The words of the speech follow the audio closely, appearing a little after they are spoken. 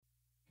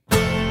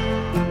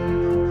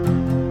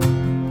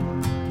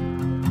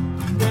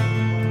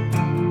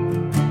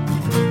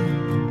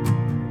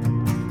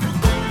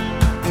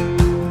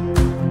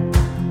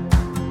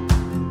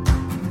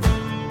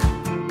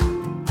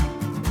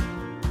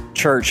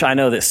Church, I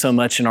know that so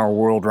much in our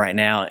world right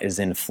now is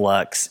in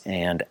flux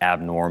and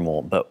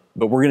abnormal, but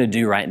we're going to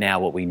do right now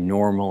what we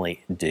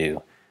normally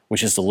do,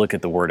 which is to look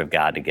at the Word of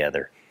God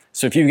together.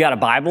 So if you've got a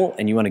Bible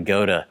and you want to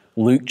go to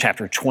Luke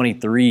chapter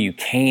 23, you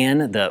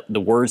can. The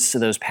words to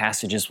those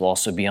passages will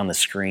also be on the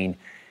screen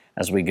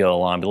as we go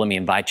along. But let me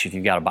invite you, if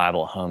you've got a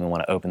Bible at home and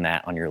want to open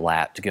that on your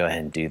lap, to go ahead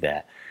and do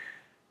that.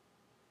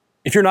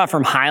 If you're not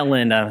from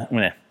Highland, I'm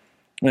going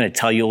to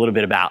tell you a little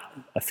bit about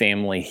a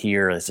family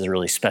here. This is a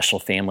really special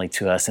family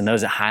to us. And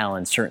those at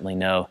Highland certainly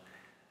know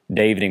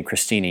David and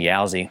Christina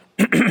Yowzy.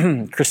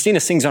 Christina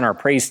sings on our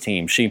praise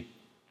team. She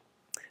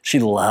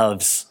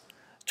loves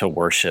to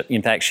worship.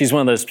 In fact, she's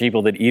one of those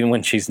people that even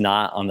when she's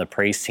not on the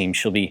praise team,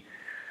 she'll be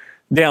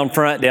down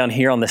front, down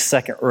here on the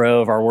second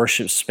row of our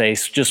worship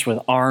space, just with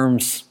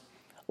arms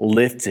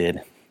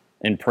lifted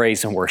in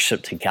praise and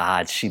worship to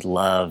God. She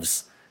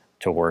loves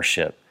to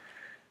worship.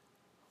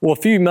 Well, a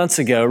few months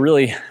ago,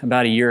 really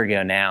about a year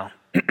ago now,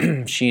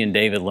 she and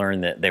David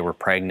learned that they were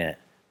pregnant.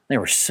 They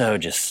were so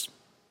just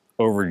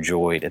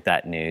overjoyed at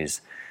that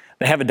news.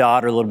 They have a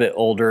daughter, a little bit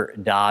older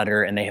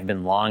daughter, and they have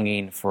been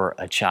longing for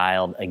a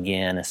child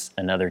again,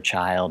 another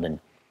child. And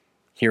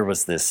here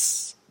was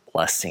this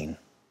blessing.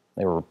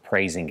 They were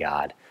praising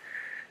God.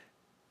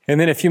 And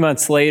then a few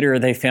months later,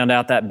 they found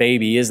out that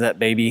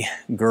baby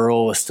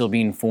girl was still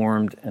being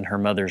formed in her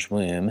mother's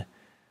womb.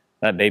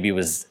 That baby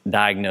was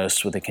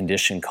diagnosed with a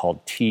condition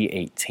called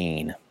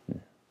T18.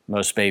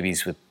 Most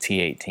babies with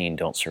T18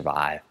 don't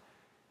survive.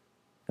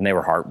 And they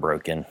were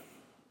heartbroken.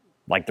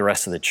 Like the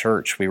rest of the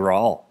church, we were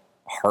all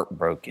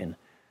heartbroken.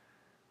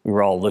 We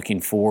were all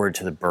looking forward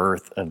to the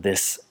birth of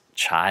this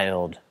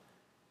child,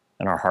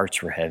 and our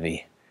hearts were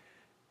heavy.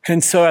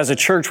 And so as a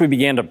church, we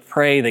began to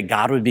pray that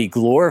God would be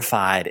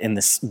glorified in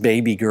this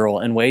baby girl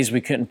in ways we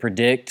couldn't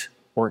predict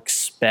or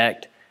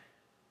expect.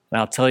 And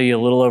I'll tell you,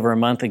 a little over a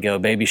month ago,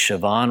 baby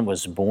Siobhan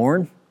was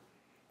born,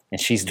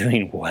 and she's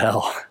doing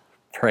well.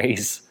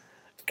 Praise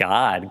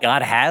God.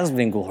 God has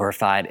been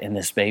glorified in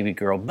this baby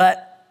girl.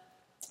 But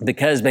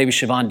because baby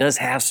Siobhan does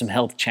have some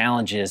health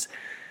challenges,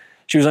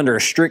 she was under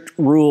strict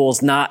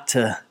rules not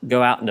to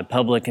go out into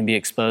public and be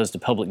exposed to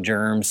public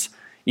germs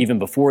even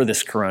before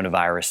this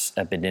coronavirus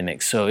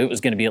epidemic. So it was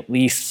going to be at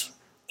least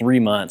 3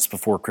 months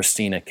before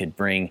Christina could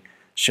bring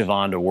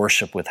Siobhan to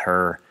worship with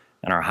her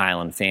and our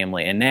Highland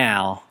family. And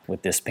now,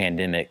 with this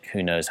pandemic,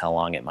 who knows how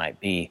long it might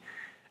be.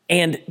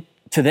 And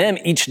to them,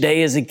 each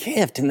day is a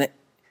gift, and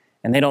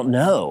they don't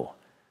know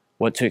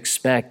what to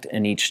expect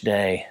in each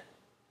day.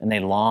 And they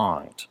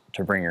longed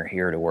to bring her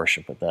here to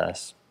worship with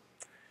us.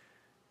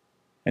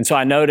 And so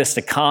I noticed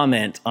a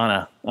comment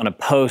on a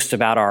post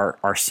about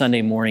our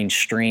Sunday morning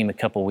stream a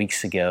couple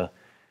weeks ago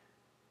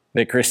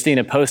that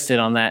Christina posted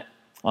on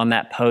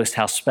that post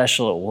how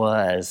special it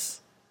was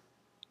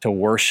to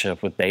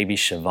worship with baby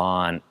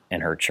Siobhan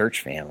and her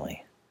church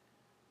family.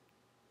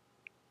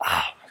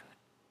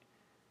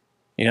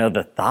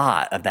 The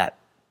thought of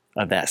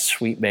that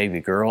sweet baby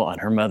girl on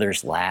her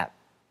mother's lap,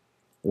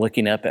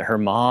 looking up at her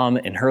mom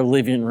in her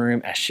living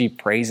room as she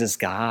praises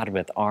God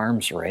with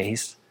arms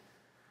raised.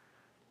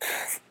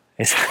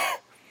 It's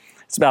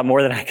about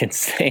more than I can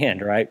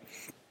stand, right?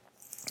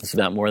 It's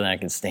about more than I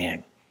can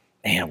stand.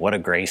 Man, what a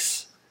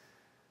grace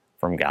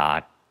from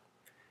God.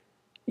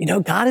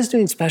 God is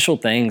doing special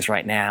things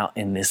right now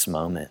in this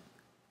moment.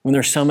 When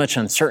there's so much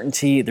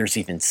uncertainty, there's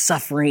even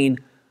suffering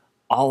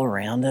all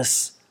around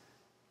us,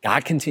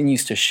 God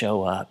continues to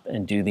show up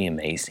and do the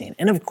amazing.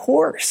 And of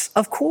course,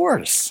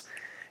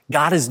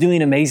 God is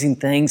doing amazing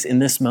things in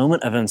this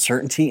moment of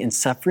uncertainty and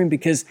suffering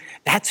because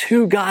that's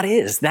who God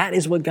is. That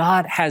is what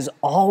God has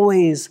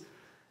always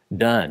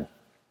done.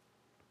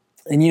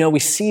 And we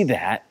see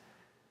that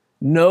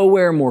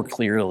nowhere more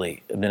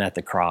clearly than at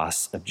the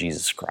cross of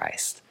Jesus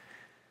Christ.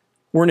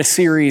 We're in a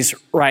series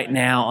right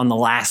now on the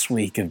last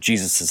week of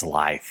Jesus'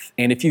 life.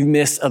 And if you've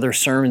missed other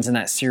sermons in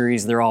that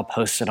series, they're all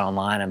posted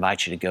online. I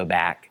invite you to go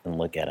back and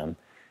look at them.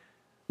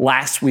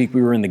 Last week,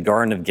 we were in the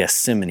Garden of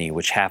Gethsemane,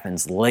 which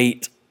happens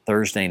late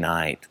Thursday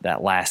night,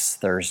 that last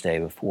Thursday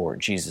before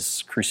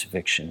Jesus'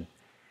 crucifixion.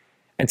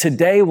 And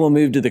today, we'll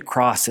move to the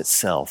cross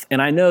itself.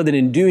 And I know that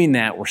in doing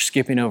that, we're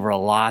skipping over a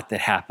lot that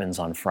happens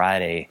on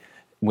Friday.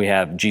 We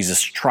have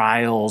Jesus'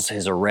 trials,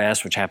 his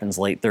arrest, which happens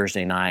late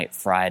Thursday night,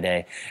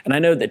 Friday. And I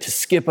know that to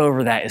skip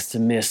over that is to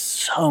miss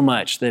so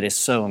much that is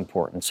so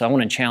important. So I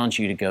want to challenge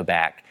you to go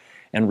back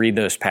and read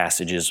those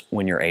passages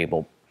when you're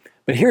able.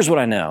 But here's what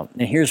I know,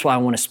 and here's why I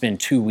want to spend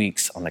 2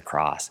 weeks on the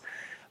cross.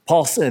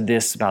 Paul said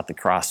this about the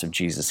cross of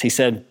Jesus. He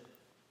said,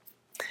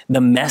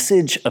 "The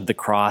message of the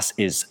cross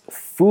is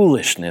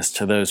foolishness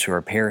to those who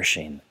are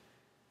perishing,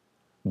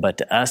 but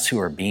to us who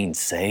are being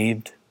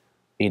saved,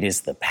 it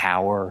is the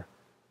power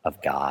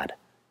of God."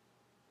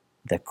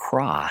 The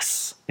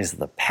cross is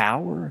the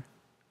power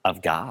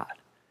of God.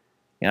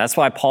 That's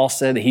why Paul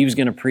said that he was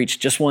going to preach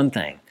just one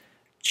thing: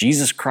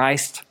 Jesus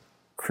Christ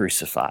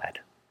crucified.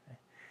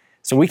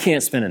 So we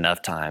can't spend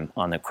enough time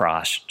on the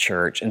cross,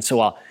 church. And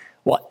so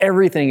while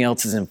everything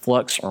else is in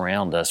flux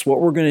around us, what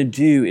we're going to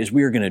do is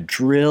we are going to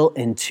drill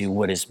into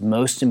what is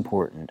most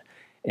important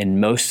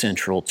and most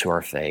central to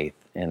our faith,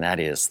 and that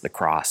is the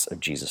cross of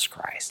Jesus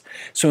Christ.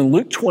 So in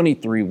Luke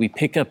 23, we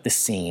pick up the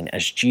scene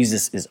as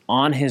Jesus is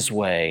on his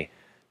way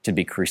to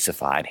be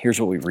crucified. Here's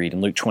what we read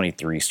in Luke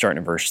 23, starting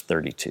in verse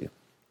 32.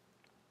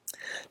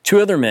 2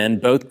 other men,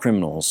 both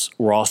criminals,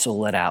 were also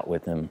led out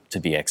with him to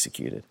be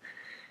executed.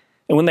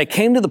 And when they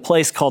came to the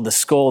place called the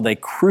Skull, they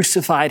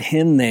crucified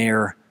him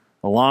there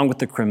along with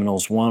the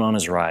criminals, one on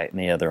his right and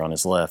the other on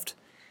his left.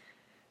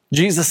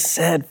 Jesus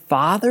said,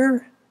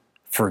 "Father,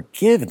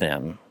 forgive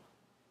them,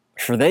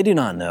 for they do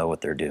not know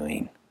what they're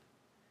doing."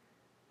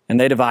 And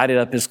they divided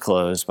up his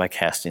clothes by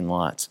casting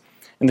lots.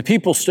 And the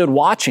people stood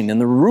watching, and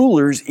the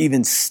rulers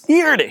even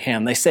sneered at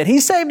him. They said, "He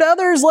saved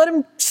others, let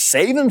him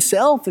save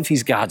himself if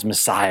he's God's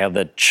Messiah,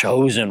 the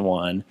chosen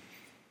one."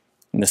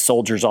 And the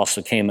soldiers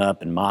also came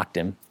up and mocked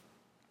him.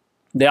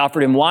 They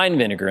offered him wine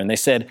vinegar, and they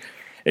said,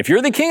 "If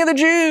you're the king of the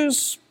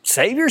Jews,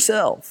 save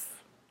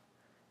yourself."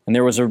 And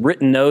there was a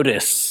written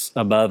notice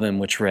above him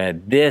which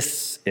read,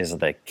 "This is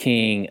the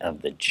King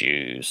of the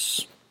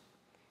Jews."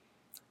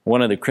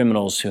 One of the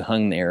criminals who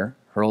hung there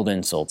hurled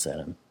insults at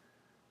him.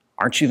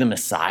 "Aren't you the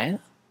Messiah?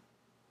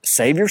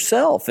 Save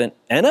yourself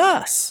and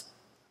us."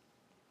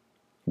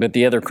 But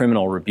the other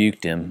criminal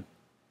rebuked him.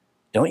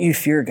 "Don't you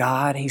fear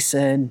God," he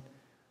said,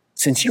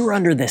 "since you are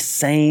under the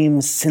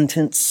same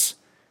sentence?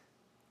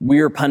 We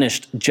are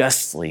punished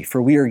justly,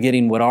 for we are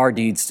getting what our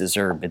deeds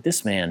deserve. But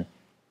this man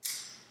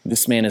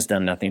has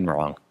done nothing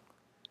wrong."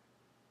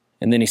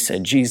 And then he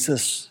said,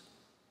 "Jesus,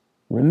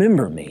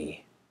 remember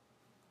me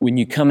when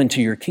you come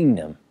into your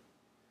kingdom."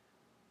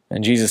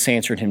 And Jesus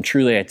answered him,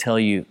 "Truly I tell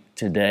you,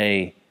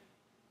 today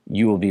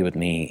you will be with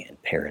me in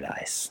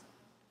paradise."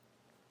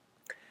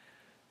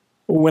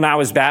 When I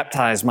was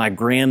baptized, my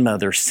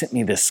grandmother sent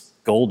me this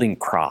golden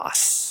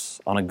cross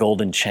on a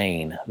golden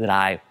chain that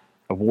I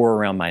wore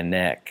around my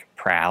neck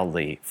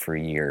proudly for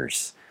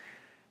years.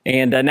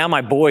 And now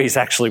my boys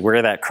actually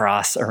wear that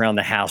cross around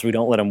the house. We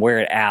don't let them wear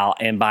it out.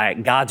 And by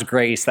God's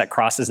grace, that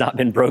cross has not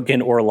been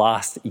broken or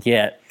lost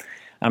yet.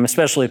 I'm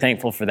especially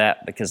thankful for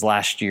that because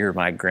last year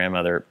my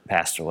grandmother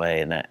passed away,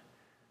 and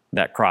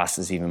that cross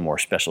is even more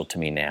special to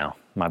me now.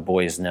 My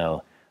boys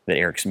know that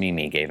Eric's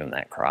Mimi gave him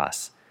that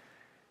cross.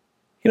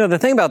 You know, the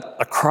thing about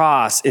a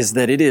cross is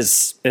that it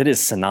is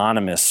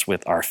synonymous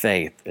with our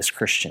faith as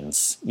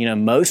Christians. You know,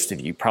 most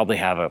of you probably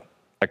have a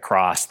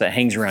cross that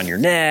hangs around your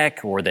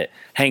neck or that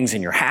hangs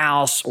in your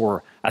house,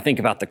 or I think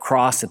about the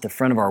cross at the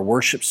front of our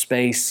worship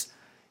space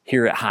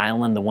here at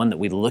Highland, the one that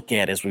we look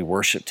at as we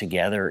worship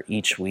together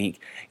each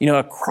week. You know,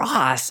 a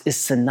cross is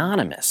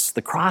synonymous.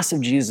 The cross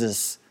of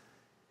Jesus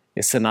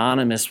is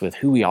synonymous with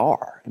who we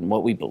are and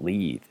what we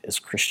believe as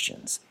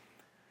Christians.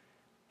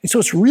 And so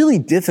it's really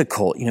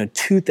difficult,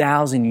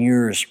 2,000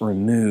 years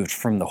removed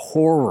from the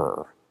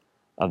horror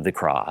of the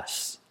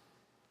cross,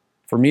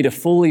 for me to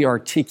fully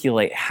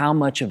articulate how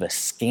much of a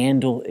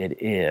scandal it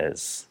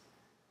is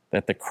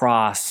that the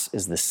cross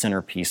is the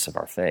centerpiece of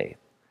our faith.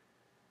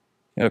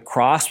 The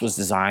cross was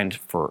designed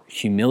for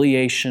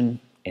humiliation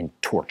and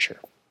torture.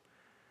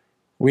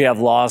 We have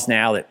laws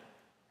now that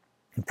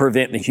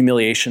prevent the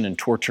humiliation and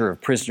torture of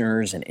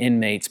prisoners and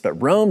inmates, but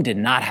Rome did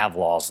not have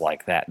laws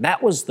like that.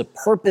 That was the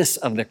purpose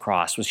of the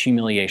cross, was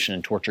humiliation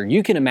and torture.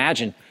 You can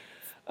imagine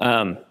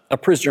a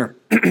prisoner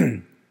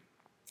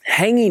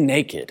hanging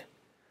naked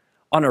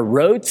on a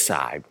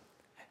roadside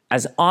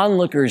as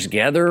onlookers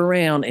gather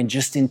around and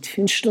just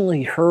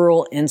intentionally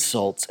hurl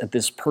insults at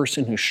this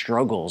person who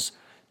struggles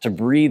to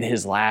breathe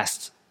his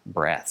last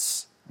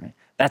breaths. Right?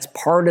 That's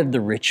part of the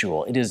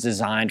ritual. It is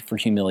designed for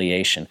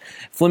humiliation.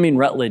 Fleming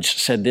Rutledge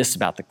said this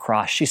about the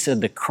cross. She said,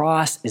 "The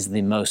cross is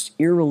the most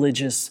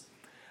irreligious,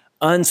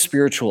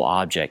 unspiritual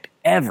object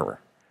ever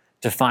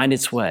to find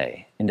its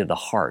way into the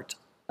heart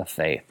of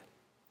faith."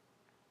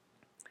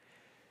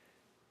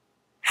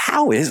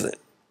 How is it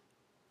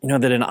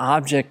that an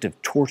object of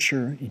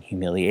torture and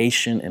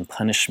humiliation and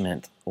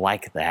punishment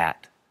like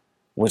that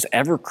was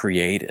ever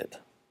created,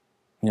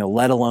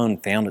 let alone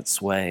found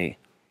its way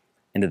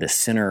into the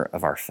center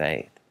of our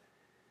faith?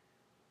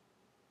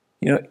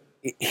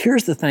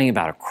 Here's the thing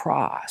about a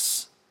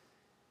cross.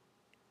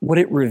 What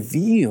it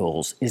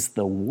reveals is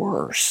the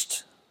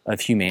worst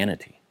of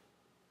humanity.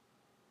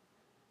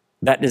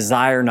 That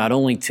desire not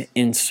only to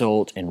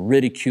insult and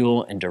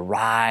ridicule and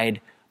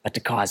deride, but to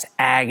cause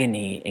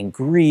agony and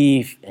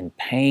grief and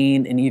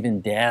pain and even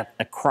death.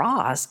 A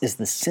cross is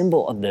the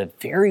symbol of the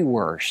very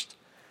worst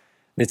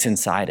that's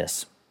inside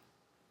us.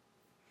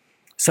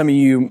 Some of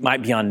you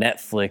might be on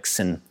Netflix,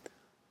 and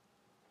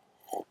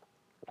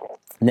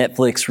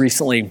Netflix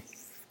recently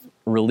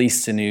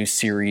released a new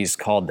series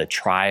called The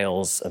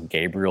Trials of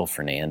Gabriel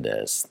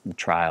Fernandez. The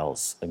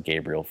Trials of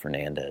Gabriel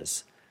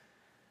Fernandez.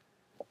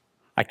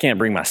 I can't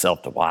bring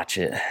myself to watch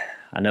it.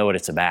 I know what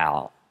it's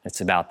about. It's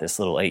about this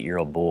little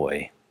 8-year-old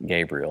boy,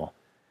 Gabriel,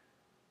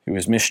 who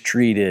was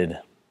mistreated,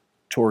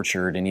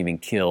 tortured, and even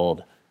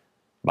killed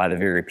by the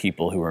very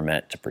people who were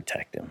meant to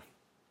protect him.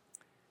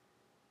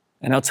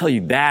 And I'll tell you,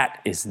 that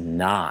is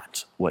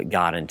not what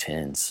God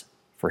intends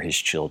for his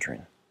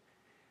children.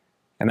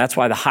 And that's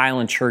why the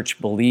Highland Church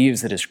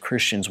believes that as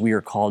Christians, we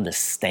are called to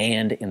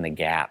stand in the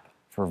gap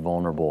for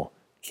vulnerable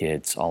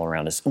kids all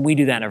around us. And we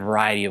do that in a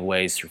variety of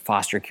ways through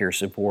foster care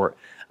support,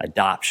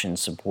 adoption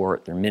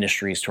support, through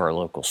ministries to our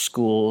local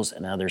schools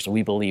and others.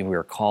 We believe we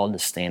are called to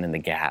stand in the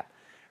gap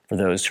for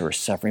those who are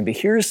suffering. But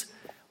here's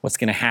what's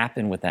going to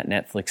happen with that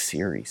Netflix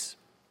series.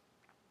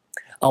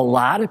 A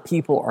lot of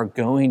people are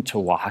going to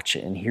watch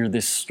it and hear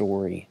this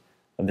story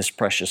of this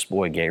precious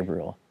boy,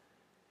 Gabriel.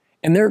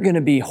 And they're going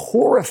to be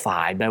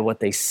horrified by what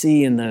they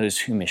see in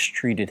those who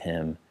mistreated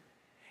him.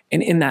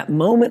 And in that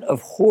moment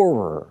of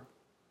horror,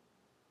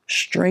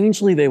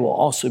 strangely, they will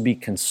also be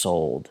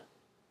consoled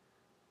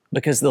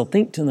because they'll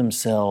think to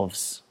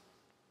themselves,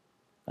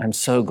 I'm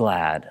so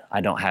glad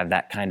I don't have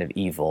that kind of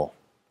evil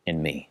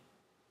in me.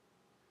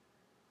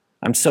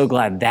 I'm so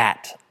glad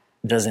that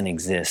doesn't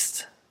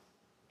exist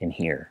in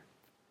here.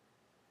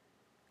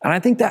 And I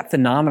think that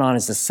phenomenon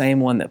is the same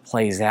one that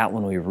plays out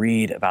when we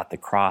read about the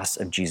cross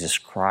of Jesus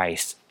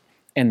Christ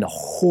and the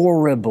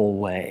horrible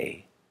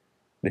way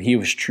that he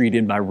was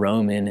treated by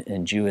Roman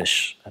and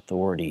Jewish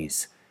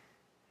authorities.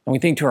 And we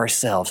think to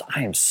ourselves,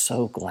 I am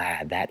so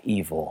glad that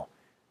evil,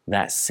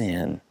 that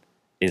sin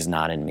is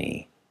not in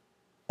me,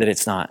 that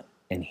it's not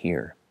in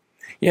here.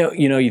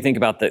 You think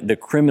about the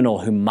criminal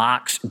who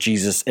mocks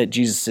Jesus at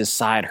Jesus'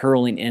 side,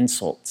 hurling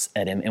insults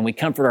at him, and we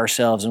comfort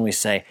ourselves and we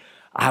say,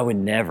 I would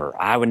never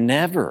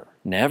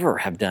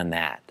have done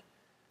that.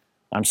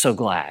 I'm so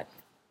glad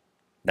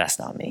that's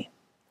not me,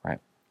 right?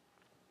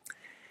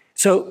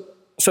 So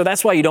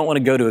that's why you don't want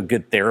to go to a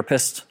good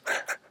therapist.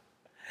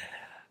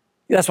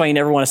 That's why you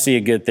never want to see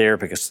a good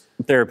therapist,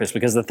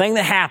 because the thing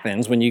that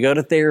happens when you go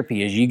to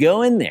therapy is you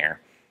go in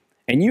there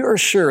and you are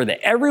sure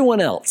that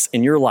everyone else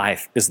in your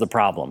life is the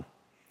problem.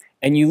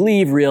 And you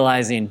leave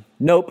realizing,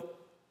 nope,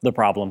 the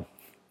problem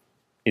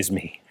is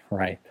me,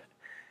 right?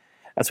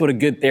 That's what a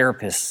good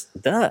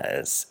therapist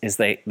does, is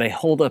they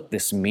hold up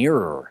this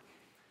mirror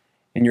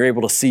and you're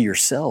able to see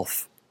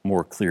yourself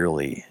more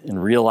clearly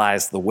and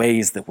realize the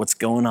ways that what's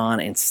going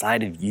on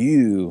inside of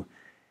you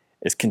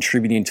is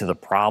contributing to the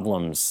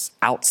problems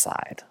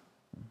outside,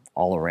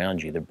 all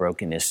around you, the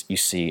brokenness you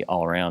see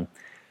all around.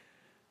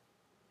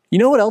 You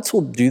know what else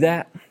will do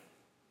that?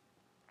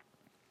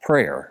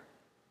 Prayer.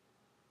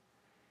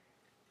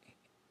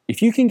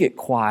 If you can get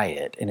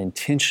quiet and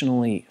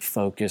intentionally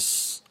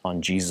focus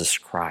on Jesus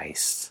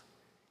Christ,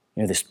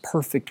 this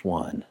perfect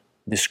one,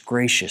 this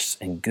gracious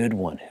and good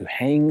one who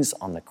hangs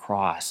on the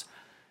cross,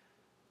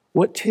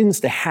 what tends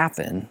to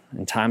happen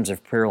in times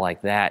of prayer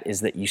like that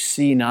is that you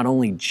see not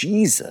only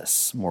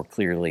Jesus more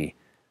clearly,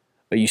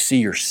 but you see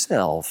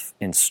yourself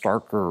in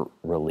starker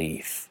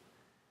relief.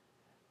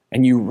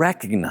 And you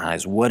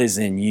recognize what is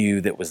in you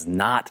that was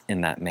not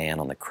in that man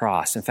on the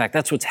cross. In fact,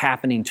 that's what's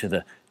happening to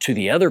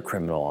the other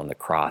criminal on the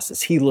cross,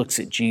 as he looks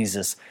at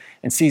Jesus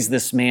and sees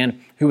this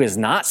man who is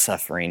not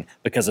suffering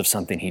because of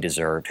something he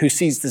deserved, who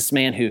sees this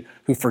man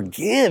who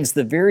forgives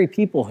the very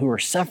people who are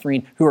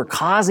suffering, who are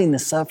causing the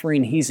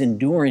suffering he's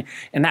enduring.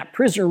 And that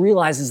prisoner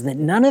realizes that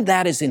none of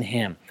that is in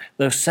him.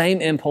 Those same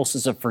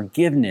impulses of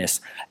forgiveness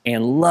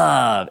and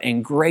love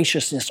and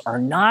graciousness are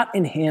not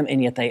in him,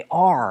 and yet they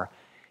are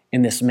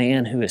in this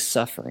man who is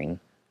suffering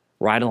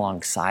right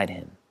alongside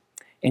him.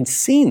 And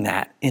seeing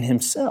that in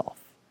himself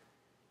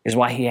is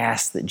why he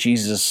asked that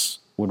Jesus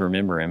would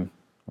remember him,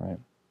 right?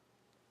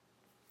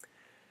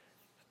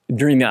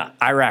 During the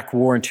Iraq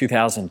War in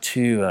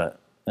 2002,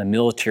 a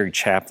military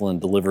chaplain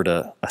delivered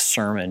a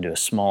sermon to a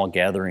small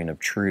gathering of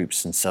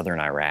troops in southern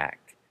Iraq.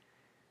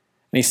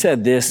 And he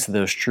said this to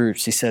those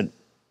troops. He said,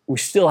 we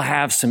still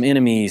have some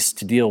enemies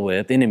to deal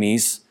with,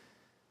 enemies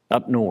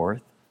up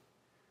north.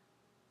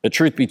 But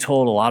truth be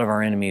told, a lot of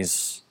our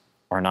enemies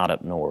are not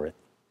up north.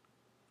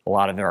 A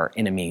lot of our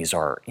enemies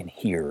are in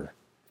here,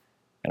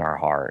 in our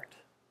heart.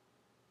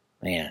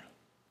 Man,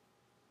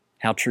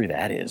 how true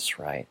that is,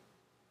 right?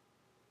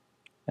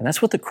 And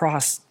that's what the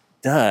cross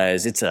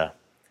does. It's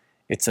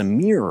a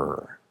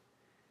mirror.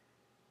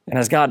 And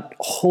as God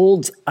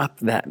holds up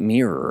that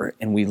mirror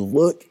and we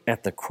look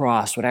at the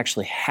cross, what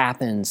actually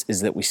happens is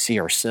that we see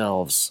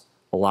ourselves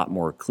a lot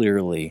more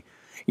clearly.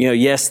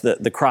 Yes,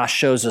 the cross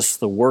shows us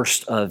the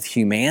worst of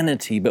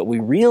humanity, but we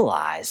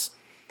realize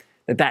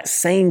that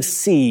same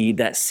seed,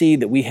 that seed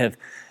that we have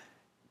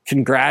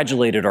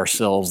congratulated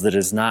ourselves that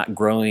is not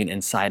growing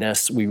inside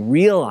us, we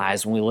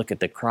realize when we look at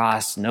the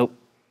cross, nope,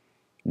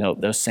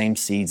 those same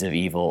seeds of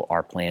evil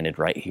are planted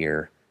right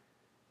here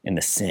in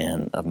the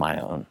sin of my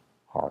own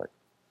heart.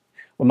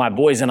 When my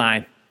boys and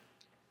I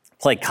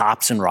play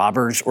cops and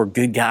robbers or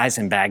good guys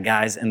and bad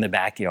guys in the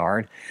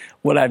backyard,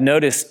 what I've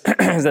noticed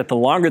is that the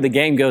longer the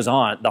game goes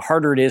on, the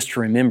harder it is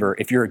to remember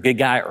if you're a good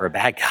guy or a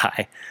bad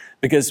guy,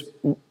 because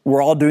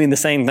we're all doing the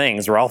same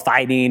things. We're all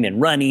fighting and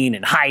running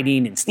and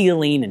hiding and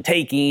stealing and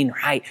taking,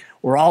 right?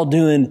 We're all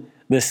doing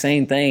the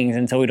same things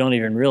until we don't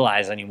even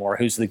realize anymore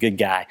who's the good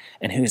guy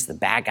and who's the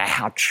bad guy.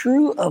 How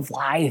true of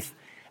life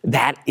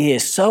that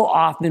is. So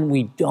often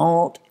we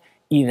don't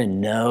even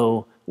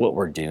know what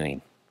we're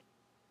doing.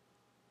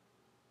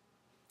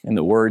 And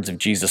the words of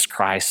Jesus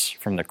Christ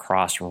from the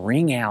cross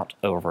ring out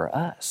over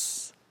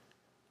us.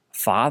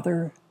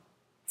 Father,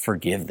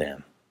 forgive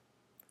them,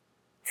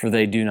 for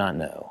they do not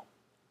know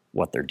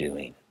what they're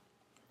doing.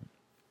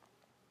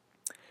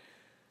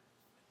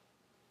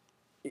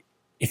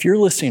 If you're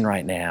listening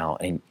right now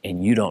and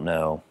you don't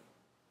know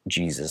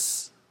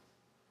Jesus,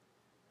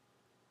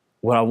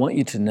 what I want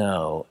you to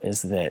know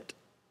is that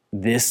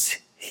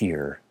this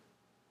here,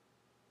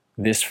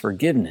 this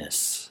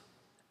forgiveness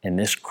and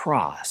this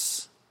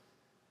cross,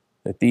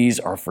 that these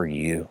are for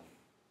you.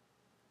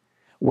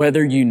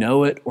 Whether you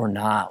know it or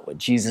not, what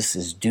Jesus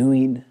is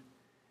doing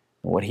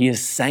and what he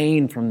is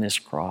saying from this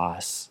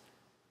cross,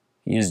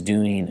 he is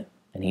doing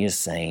and he is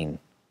saying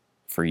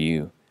for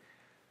you.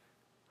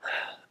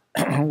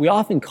 We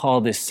often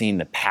call this scene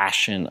the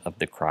Passion of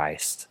the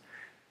Christ.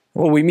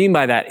 What we mean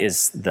by that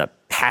is the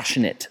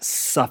passionate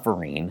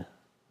suffering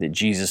that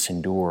Jesus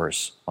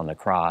endures on the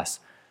cross.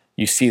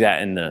 You see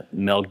that in the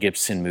Mel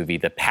Gibson movie,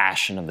 The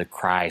Passion of the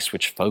Christ,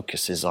 which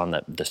focuses on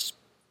the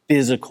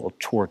physical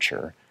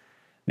torture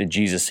that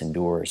Jesus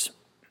endures.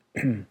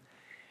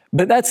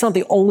 But that's not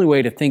the only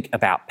way to think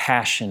about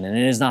passion, and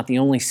it is not the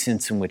only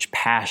sense in which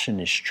passion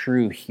is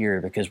true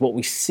here, because what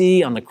we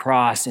see on the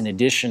cross, in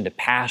addition to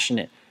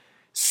passionate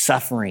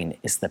suffering,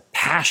 is the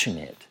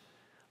passionate,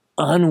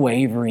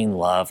 unwavering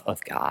love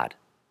of God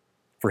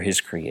for his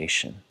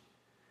creation.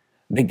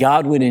 That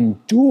God would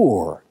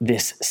endure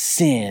this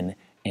sin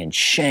and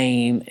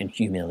shame and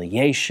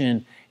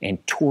humiliation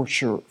and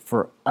torture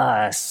for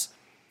us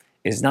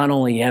is not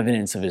only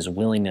evidence of his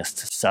willingness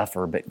to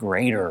suffer, but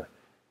greater,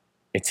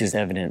 it's his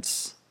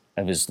evidence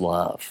of his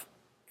love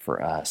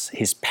for us,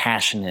 his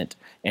passionate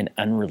and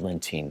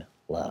unrelenting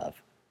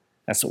love.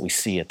 That's what we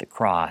see at the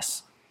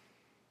cross.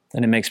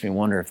 And it makes me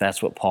wonder if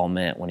that's what Paul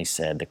meant when he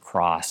said the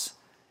cross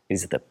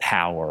is the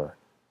power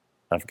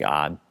of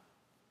God.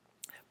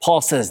 Paul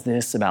says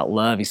this about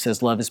love. He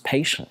says love is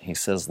patient. He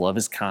says love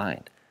is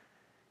kind.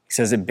 He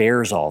says it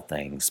bears all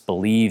things,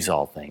 believes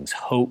all things,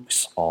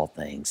 hopes all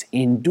things,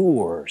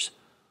 endures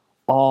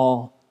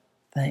all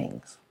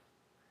things.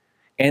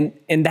 And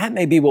that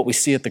may be what we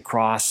see at the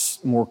cross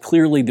more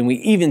clearly than we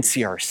even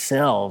see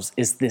ourselves,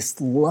 is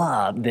this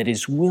love that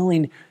is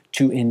willing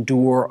to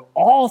endure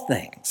all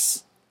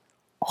things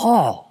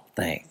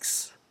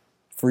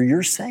for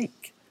your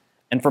sake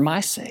and for my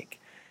sake.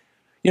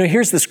 You know,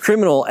 here's this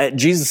criminal at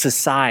Jesus'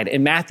 side,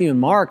 and Matthew and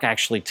Mark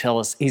actually tell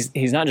us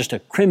he's not just a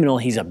criminal,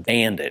 he's a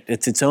bandit.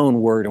 It's its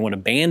own word, and what a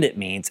bandit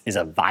means is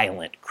a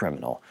violent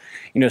criminal.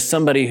 You know,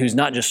 somebody who's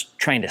not just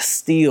trying to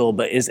steal,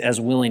 but is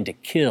as willing to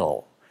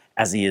kill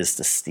as he is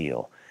to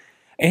steal.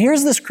 And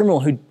here's this criminal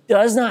who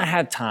does not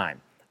have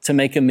time to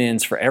make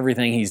amends for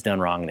everything he's done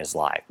wrong in his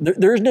life.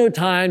 There's no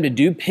time to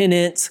do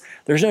penance.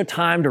 There's no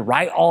time to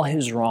right all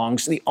his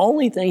wrongs. The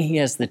only thing he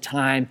has the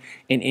time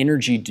and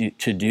energy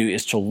to do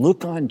is to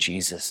look on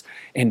Jesus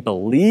and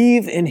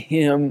believe in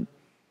him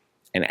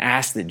and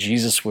ask that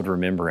Jesus would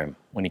remember him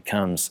when he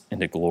comes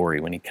into glory,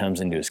 when he comes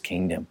into his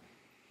kingdom.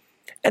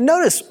 And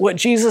notice what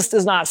Jesus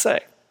does not say.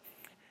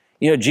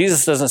 You know,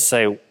 Jesus doesn't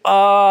say,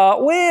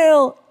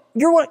 well,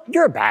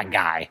 you're a bad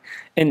guy.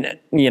 And,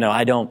 you know,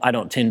 I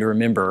don't tend to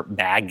remember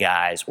bad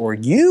guys. Or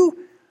you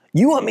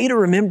want me to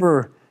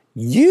remember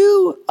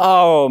you?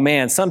 Oh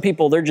man, some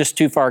people, they're just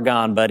too far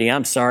gone, buddy.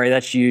 I'm sorry,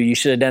 that's you. You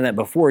should have done that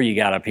before you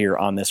got up here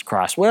on this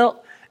cross.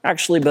 Well,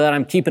 actually, bud,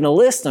 I'm keeping a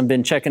list. I've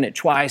been checking it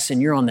twice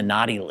and you're on the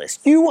naughty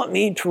list. You want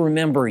me to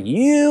remember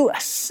you, a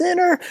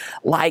sinner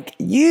like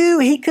you?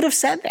 He could have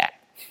said that.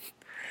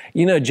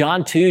 You know,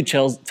 John 2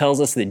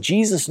 tells us that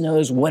Jesus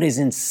knows what is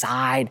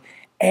inside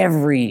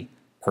every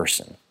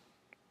person.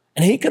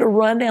 And he could have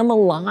run down the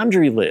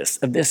laundry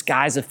list of this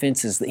guy's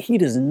offenses that he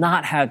does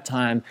not have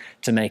time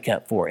to make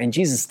up for. And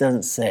Jesus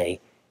doesn't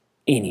say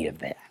any of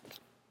that.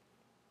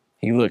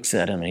 He looks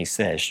at him and he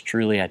says,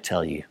 truly I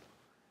tell you,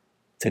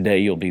 today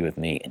you'll be with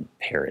me in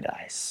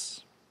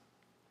paradise.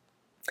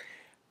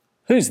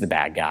 Who's the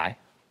bad guy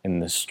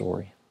in this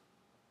story?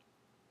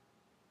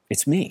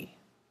 It's me.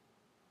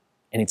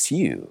 And it's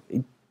you.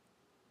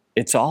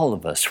 It's all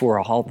of us.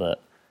 We're all the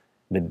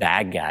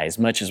bad guy, as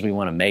much as we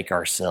want to make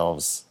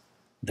ourselves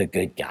the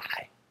good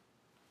guy.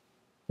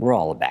 We're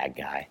all a bad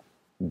guy,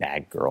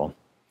 bad girl.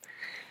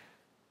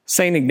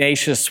 St.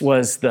 Ignatius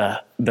was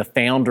the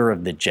founder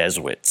of the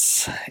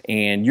Jesuits.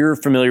 And you're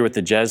familiar with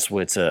the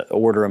Jesuits, an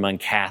order among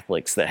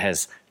Catholics that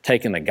has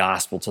taken the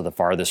gospel to the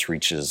farthest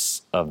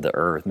reaches of the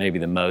earth, maybe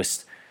the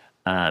most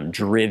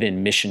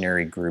driven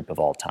missionary group of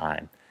all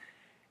time.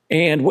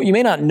 And what you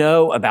may not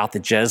know about the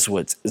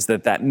Jesuits is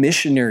that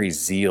missionary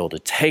zeal to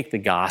take the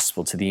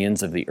gospel to the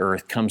ends of the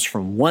earth comes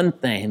from one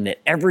thing that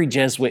every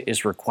Jesuit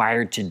is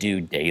required to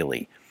do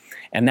daily,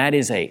 and that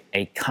is a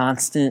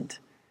constant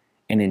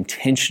and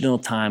intentional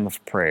time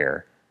of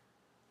prayer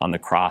on the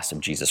cross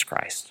of Jesus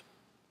Christ.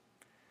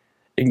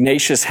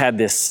 Ignatius had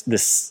this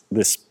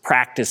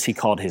practice he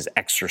called his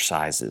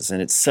exercises,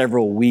 and it's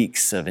several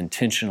weeks of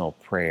intentional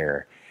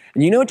prayer.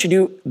 And you know what you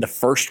do the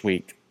first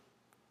week?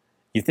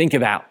 You think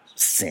about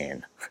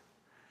sin.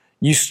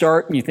 You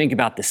start and you think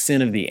about the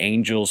sin of the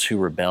angels who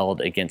rebelled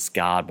against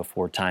God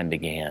before time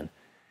began.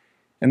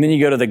 And then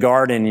you go to the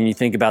garden and you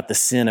think about the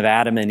sin of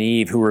Adam and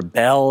Eve who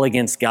rebel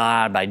against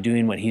God by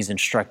doing what he's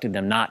instructed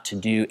them not to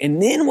do.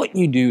 And then what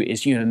you do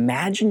is you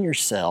imagine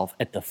yourself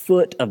at the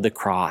foot of the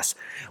cross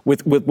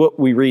with what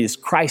we read is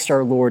Christ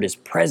our Lord is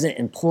present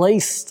and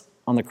placed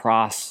on the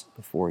cross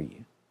before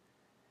you.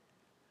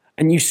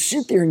 And you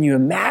sit there and you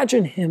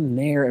imagine him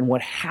there, and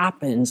what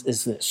happens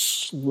is that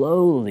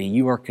slowly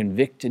you are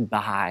convicted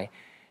by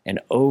and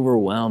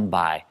overwhelmed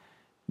by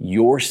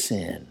your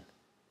sin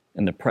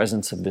in the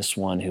presence of this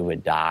one who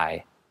would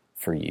die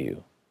for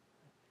you.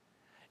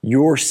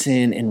 Your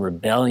sin and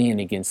rebellion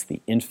against the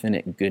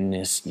infinite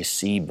goodness you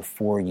see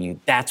before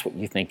you, that's what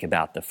you think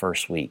about the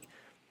first week.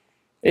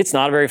 It's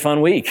not a very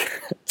fun week,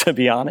 to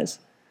be honest.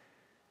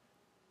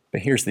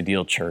 But here's the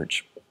deal,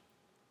 church.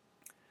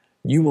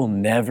 You will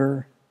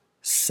never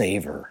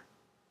savor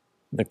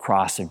the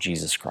cross of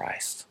Jesus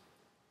Christ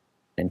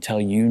until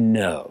you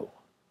know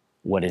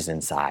what is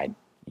inside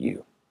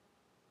you.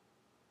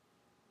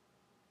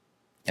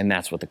 And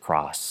that's what the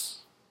cross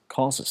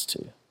calls us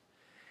to.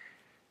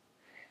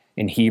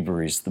 In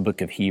Hebrews, the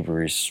book of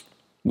Hebrews,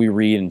 we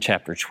read in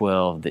chapter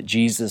 12 that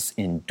Jesus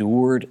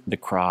endured the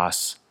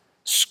cross,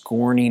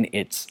 scorning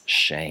its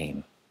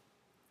shame.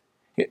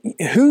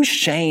 Whose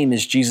shame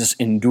is Jesus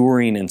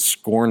enduring and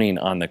scorning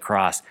on the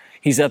cross?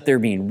 He's up there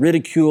being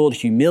ridiculed,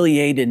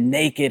 humiliated,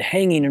 naked,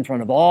 hanging in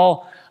front of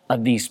all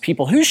of these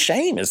people. Whose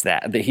shame is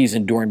that he's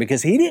enduring?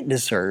 Because he didn't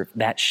deserve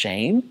that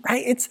shame,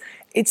 right?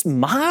 It's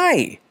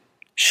my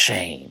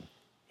shame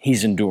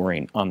he's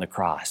enduring on the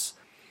cross.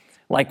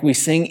 Like we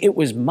sing, it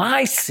was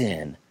my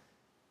sin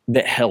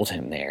that held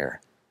him there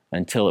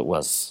until it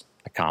was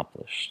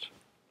accomplished.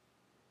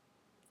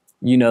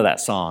 You know that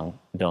song,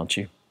 don't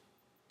you?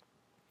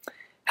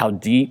 How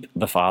deep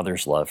the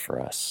Father's love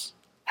for us,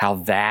 how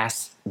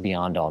vast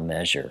beyond all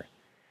measure,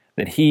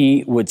 that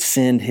he would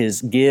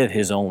give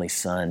his only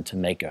son to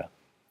make a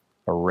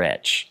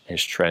wretch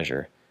his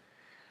treasure.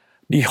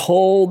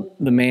 Behold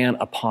the man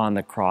upon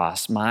the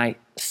cross, my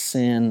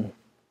sin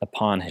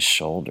upon his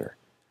shoulder.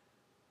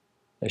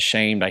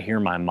 Ashamed, I hear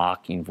my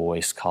mocking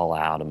voice call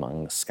out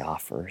among the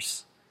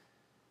scoffers.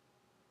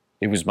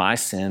 It was my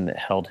sin that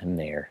held him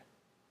there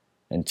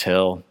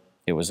until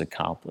it was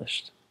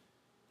accomplished.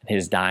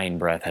 His dying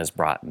breath has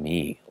brought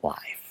me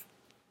life.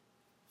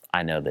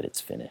 I know that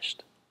it's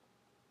finished.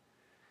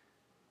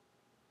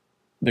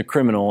 The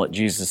criminal at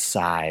Jesus'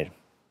 side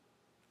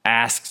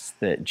asks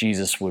that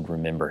Jesus would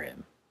remember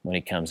him when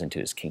he comes into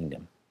his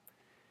kingdom.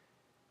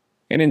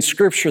 And in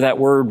Scripture, that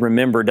word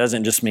remember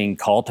doesn't just mean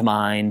call to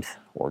mind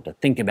or to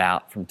think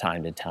about from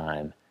time to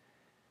time.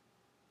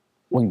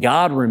 When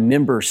God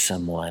remembers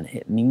someone,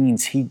 it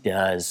means he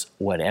does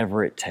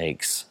whatever it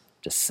takes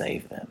to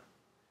save them.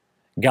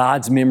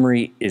 God's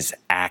memory is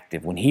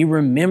active. When he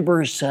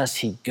remembers us,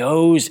 he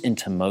goes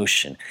into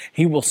motion.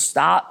 He will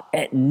stop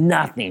at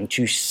nothing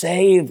to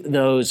save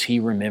those he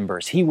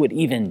remembers. He would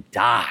even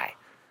die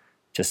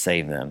to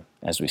save them,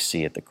 as we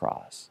see at the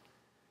cross.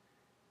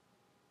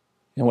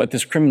 And what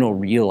this criminal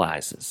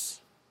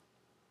realizes,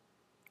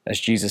 as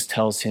Jesus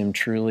tells him,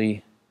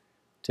 truly,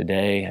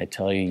 today I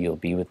tell you, you'll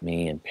be with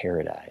me in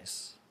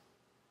paradise.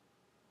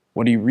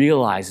 What he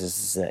realizes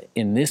is that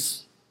in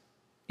this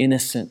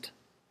innocent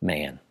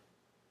man,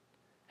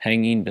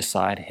 hanging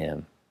beside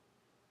him,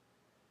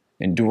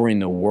 enduring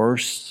the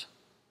worst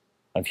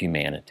of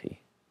humanity,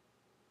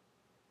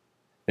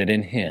 that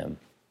in him,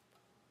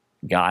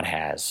 God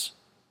has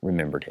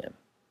remembered him.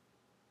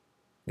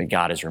 That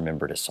God has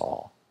remembered us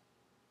all.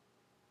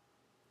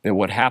 That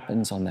what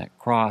happens on that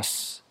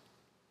cross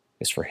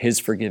is for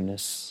his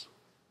forgiveness,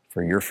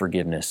 for your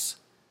forgiveness,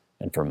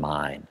 and for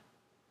mine.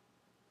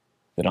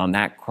 That on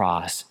that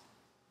cross,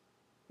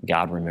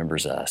 God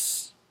remembers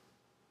us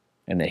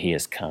and that he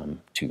has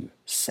come to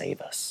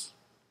save us.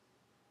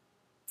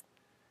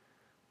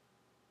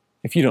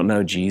 If you don't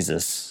know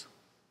Jesus,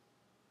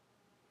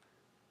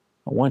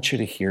 I want you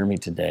to hear me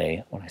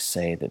today when I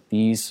say that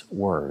these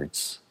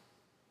words,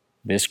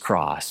 this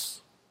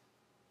cross,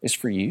 is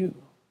for you.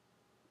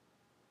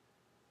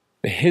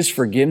 That his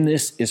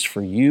forgiveness is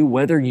for you,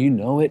 whether you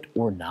know it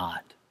or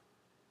not.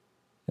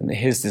 And that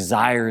his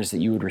desire is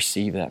that you would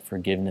receive that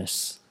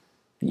forgiveness,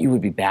 that you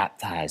would be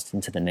baptized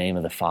into the name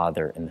of the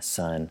Father and the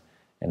Son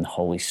and the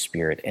Holy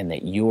Spirit, and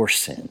that your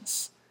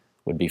sins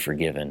would be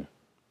forgiven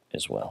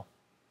as well.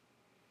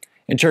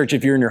 In church,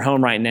 if you're in your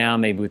home right now,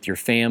 maybe with your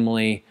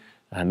family,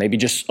 maybe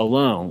just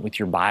alone with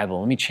your Bible,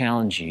 let me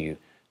challenge you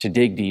to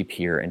dig deep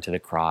here into the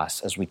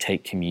cross as we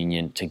take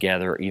communion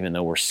together, even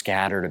though we're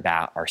scattered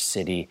about our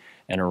city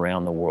and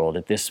around the world.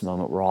 At this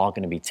moment, we're all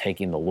going to be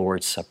taking the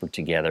Lord's Supper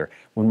together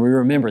when we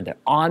remember that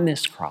on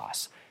this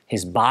cross,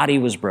 his body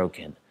was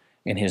broken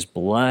and his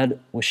blood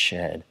was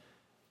shed,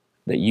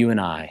 that you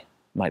and I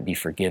might be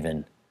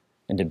forgiven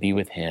and to be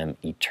with him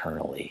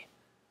eternally.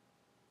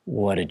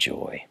 What a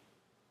joy.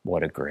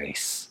 What a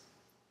grace.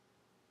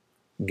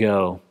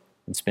 Go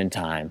and spend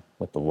time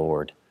with the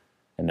Lord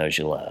and those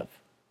you love.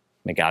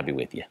 May God be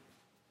with you.